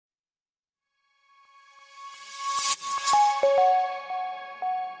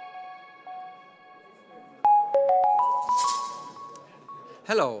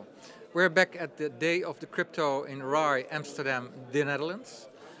Hello, we're back at the Day of the Crypto in RAI, Amsterdam, the Netherlands.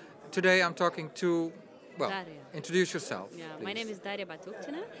 Today I'm talking to, well, Daria. introduce yourself. Yeah, please. my name is Daria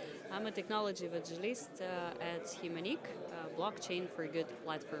Batukhtina. I'm a technology evangelist at Humaniq, blockchain for good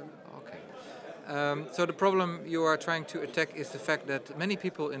platform. Okay. So the problem you are trying to attack is the fact that many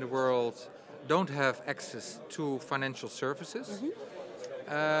people in the world don't have access to financial services.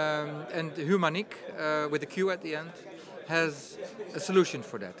 And Humaniq, with a Q at the end, has a solution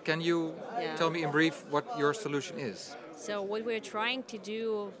for that. Can you tell me in brief what your solution is? So what we're trying to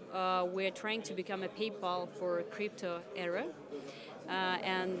do, we're trying to become a PayPal for crypto era.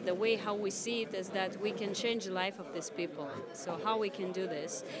 And the way how we see it is that we can change the life of these people. So how we can do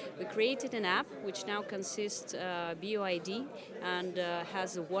this? We created an app which now consists BOID and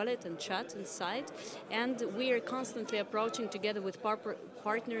has a wallet and chat inside. And we are constantly approaching together with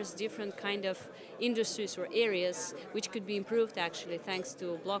partners different kind of industries or areas which could be improved actually thanks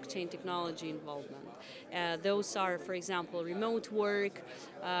to blockchain technology involvement. Those are, for example, remote work,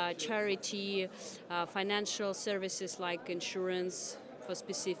 charity, financial services like insurance for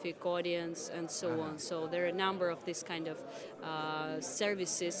specific audience and so on. So there are a number of these kind of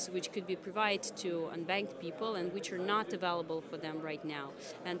services which could be provided to unbanked people and which are not available for them right now,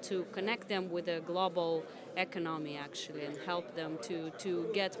 and to connect them with a global economy actually and help them to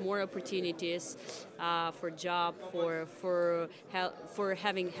get more opportunities for job, for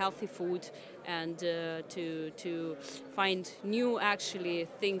having healthy food, and to find new actually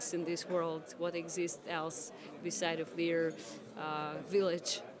things in this world, what exists else beside of their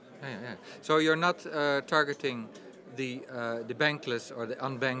village. Yeah. So you're not targeting the bankless or the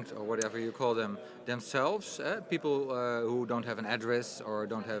unbanked or whatever you call them themselves, people who don't have an address or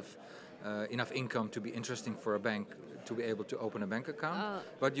don't have enough income to be interesting for a bank to be able to open a bank account.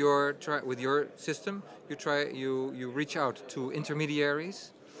 But with your system, you reach out to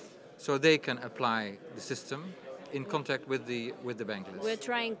intermediaries so they can apply the system in contact with the bankless. We're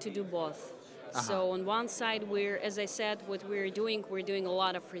trying to do both. So on one side, as I said, what we're doing a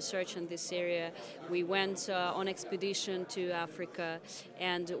lot of research in this area. We went on expedition to Africa,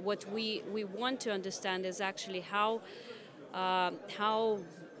 and what we want to understand is actually how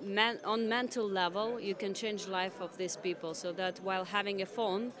on mental level you can change life of these people, so that while having a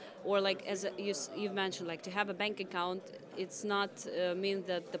phone, or like as you've mentioned, like to have a bank account, it's not mean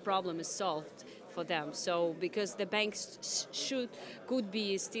that the problem is solved for them. So because the banks could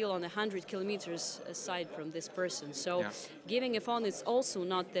be still on 100 kilometers aside from this person. So giving a phone is also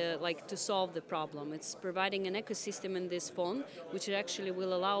not to solve the problem. It's providing an ecosystem in this phone which actually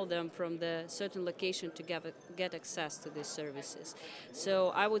will allow them from the certain location to get access to these services. So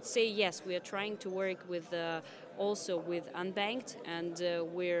I would say yes, we are trying to work with also with unbanked, and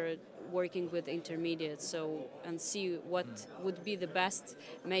we're working with intermediates, and see what would be the best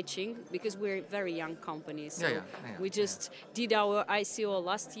matching, because we're a very young company. So we just did our ICO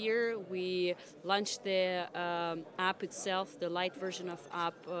last year. We launched the app itself, the light version of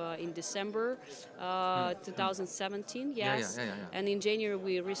app, in December 2017. Yes. And in January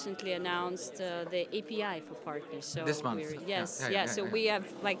we recently announced the API for partners. So this month. So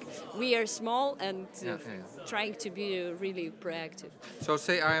we are small and trying to be really proactive. So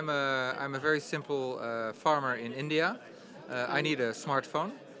say I'm a very simple farmer in India. I need a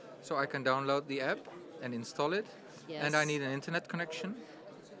smartphone, so I can download the app and install it. Yes. And I need an internet connection.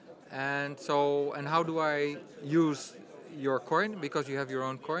 And how do I use your coin? Because you have your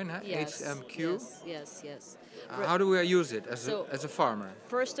own coin, huh? Yes. HMQ. Yes. How do I use it as a farmer?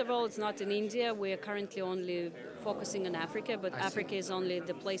 First of all, it's not in India. We are currently only focusing on Africa, but Africa is only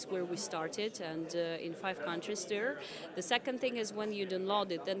the place where we started, and in 5 countries there. The second thing is when you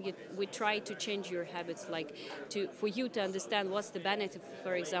download it, then we try to change your habits, for you to understand what's the benefit,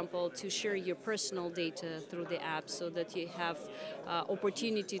 for example, to share your personal data through the app so that you have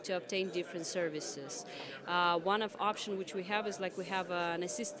opportunity to obtain different services. One of option which we have is we have an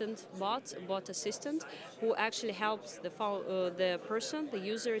assistant bot assistant, who actually helps the person, the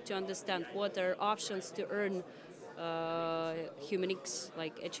user, to understand what are options to earn Humaniqs,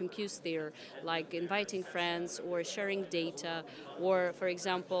 like HMQs there, like inviting friends or sharing data, or for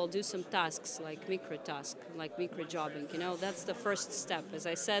example do some tasks like micro task, like micro jobbing. That's the first step. As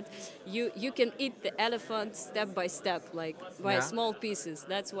I said, you can eat the elephant step by step, by small pieces.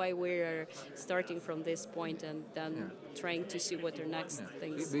 That's why we're starting from this point and then trying to see what are next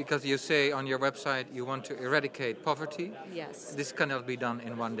things. Because you say on your website you want to eradicate poverty. Yes. This cannot be done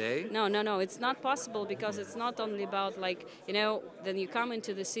in one day. No, it's not possible, because it's not only about then you come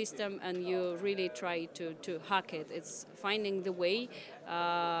into the system and you really try to hack it. It's finding the way,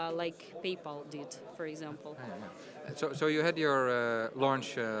 like PayPal did, for example. So you had your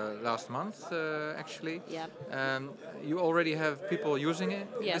launch last month, actually. Yeah. You already have people using it,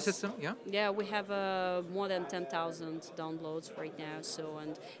 the Yes. system, yeah? Yeah, we have more than 10,000 downloads right now, so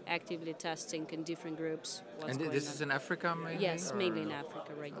and actively testing in different groups what's And going this on. is in Africa mainly? Yes, or- mainly in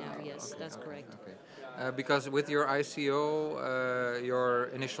Africa right now. Yes, Okay, that's okay, correct. okay. Because with your ICO, your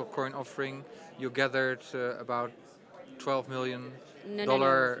initial coin offering, you gathered about $12 million No, no, no,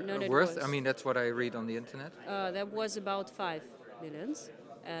 no, no, it worth. I was. mean, that's what I read on the internet. That was about 5 millions,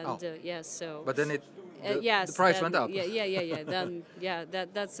 Oh, and yes, so. but then the Yes, price then, went up. yeah. Then, yeah,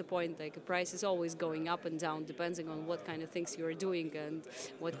 that's the point. Like, the price is always going up and down, depending on what kind of things you are doing and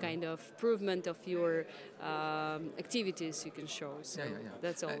what kind of improvement of your activities you can show. So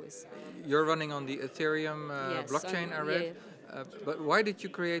that's always. You're running on the Ethereum Yes, blockchain, I read. But why did you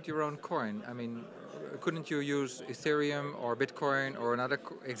create your own coin? I mean, couldn't you use Ethereum or Bitcoin or another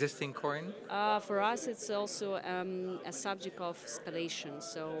existing coin? For us, it's also a subject of escalation.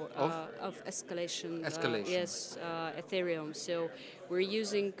 So of escalation. Escalation. Yes, Ethereum. So we're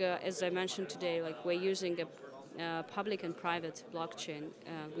using, as I mentioned today, like we're using a public and private blockchain.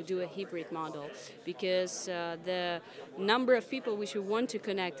 We do a hybrid model because the number of people which we want to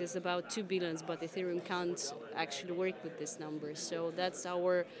connect is about 2 billion, but Ethereum can't actually work with this number. So that's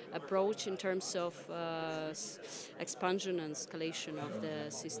our approach in terms of expansion and escalation of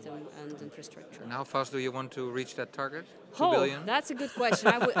the system and infrastructure. And how fast do you want to reach that target? 2 Oh, billion? that's a good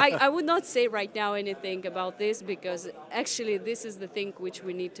question. I would not say right now anything about this because actually this is the thing which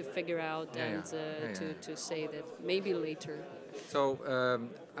we need to figure out to say that maybe later. So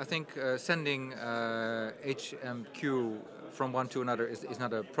I think sending HMQ from one to another is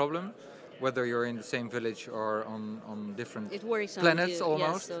not a problem, whether you're in the same village or on different planets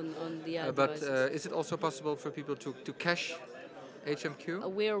almost. Yes, on the but is it also possible for people to cash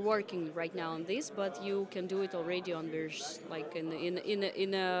HMQ? We are working right now on this, but you can do it already on Beurs, like in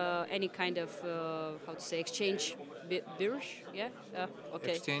any kind of how to say exchange Beurs, yeah,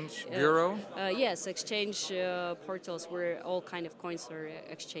 okay. Exchange bureau. Yes, exchange portals where all kind of coins are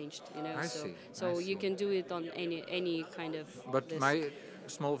exchanged. You know, I so see. so you can do it on any kind of. But this. my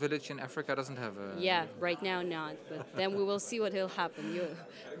small village in Africa doesn't have a... Yeah, right now not, but then we will see what will happen.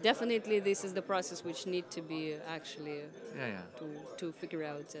 Definitely this is the process which need to be actually to figure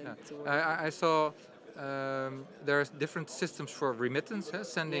out and to work. I saw there's different systems for remittance,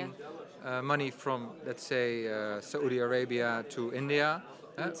 sending money from, let's say, Saudi Arabia to India,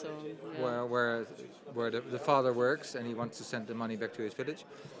 and so on, where the father works and he wants to send the money back to his village.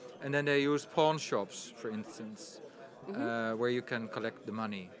 And then they use pawn shops, for instance. Where you can collect the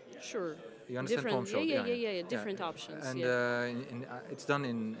money. Sure. You understand pawn shop? Yeah. Different options. And it's done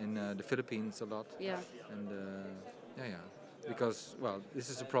in the Philippines a lot. Yeah. And because this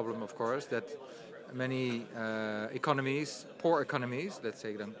is a problem, of course, that many economies, poor economies, let's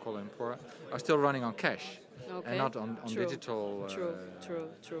say them call them poor, are still running on cash and not on digital. True.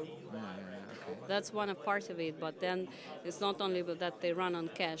 That's one part of it, but then it's not only that they run on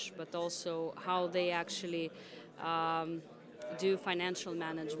cash, but also how they actually do financial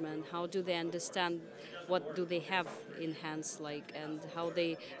management, how do they understand what do they have in hands, like, and how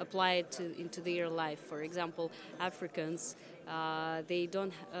they apply it into their life. For example, Africans,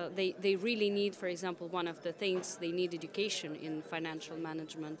 they really need, for example, one of the things, they need education in financial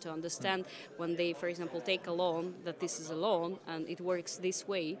management to understand when they, for example, take a loan, that this is a loan and it works this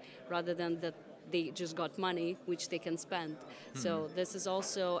way, rather than that they just got money which they can spend. So this is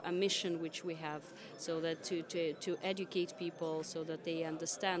also a mission which we have, so that to educate people so that they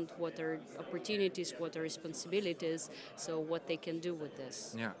understand what are opportunities, what are responsibilities, so what they can do with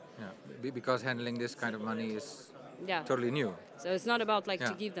this. Because handling this kind of money is totally new. So it's not about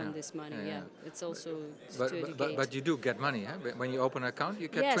to give them this money. It's also to educate. But you do get money, huh? When you open an account, you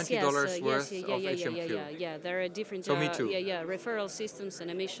get $20 worth of HMQ. Yeah. There are different. So me too. Referral systems and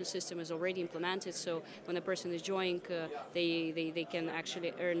emission system is already implemented. So when a person is joining, they can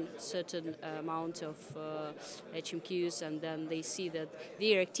actually earn certain amount of HMQs, and then they see that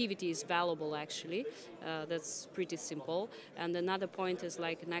their activity is valuable. Actually, that's pretty simple. And another point is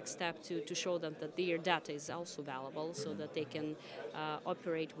like next step to show them that their data is also valuable, so that they can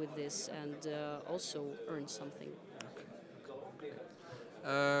operate with this and also earn something.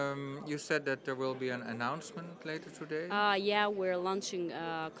 You said that there will be an announcement later today. Yeah, we're launching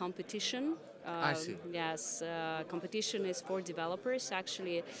a competition. I see. Yes, competition is for developers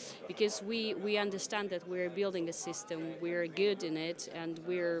actually, because we understand that we're building a system, we're good in it, and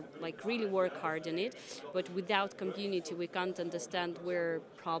we're like really work hard in it. But without community, we can't understand where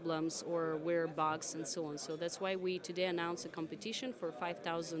problems or where bugs and so on. So that's why we today announced a competition for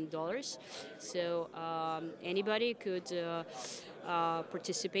 $5,000. So anybody could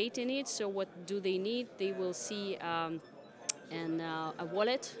participate in it. So what do they need? They will see a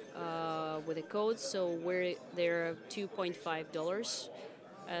wallet with a code. So where they're $2.5,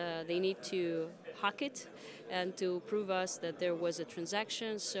 they need to hack it and to prove us that there was a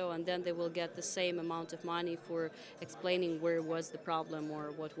transaction. So and then they will get the same amount of money for explaining where was the problem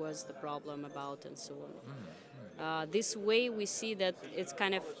or what was the problem about and so on. This way we see that it's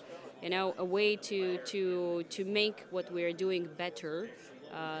kind of a way to make what we are doing better,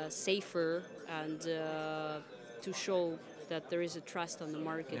 safer, and to show that there is a trust on the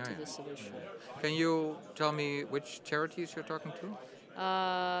market to the solution. Can you tell me which charities you're talking to?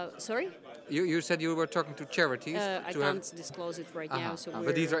 Sorry? You said you were talking to charities. I can't disclose it right now. So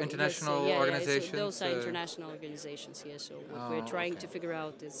but these are international organizations? So those are international organizations, yes. So what we're trying to figure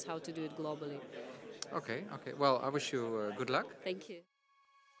out is how to do it globally. Okay. Well, I wish you good luck. Thank you.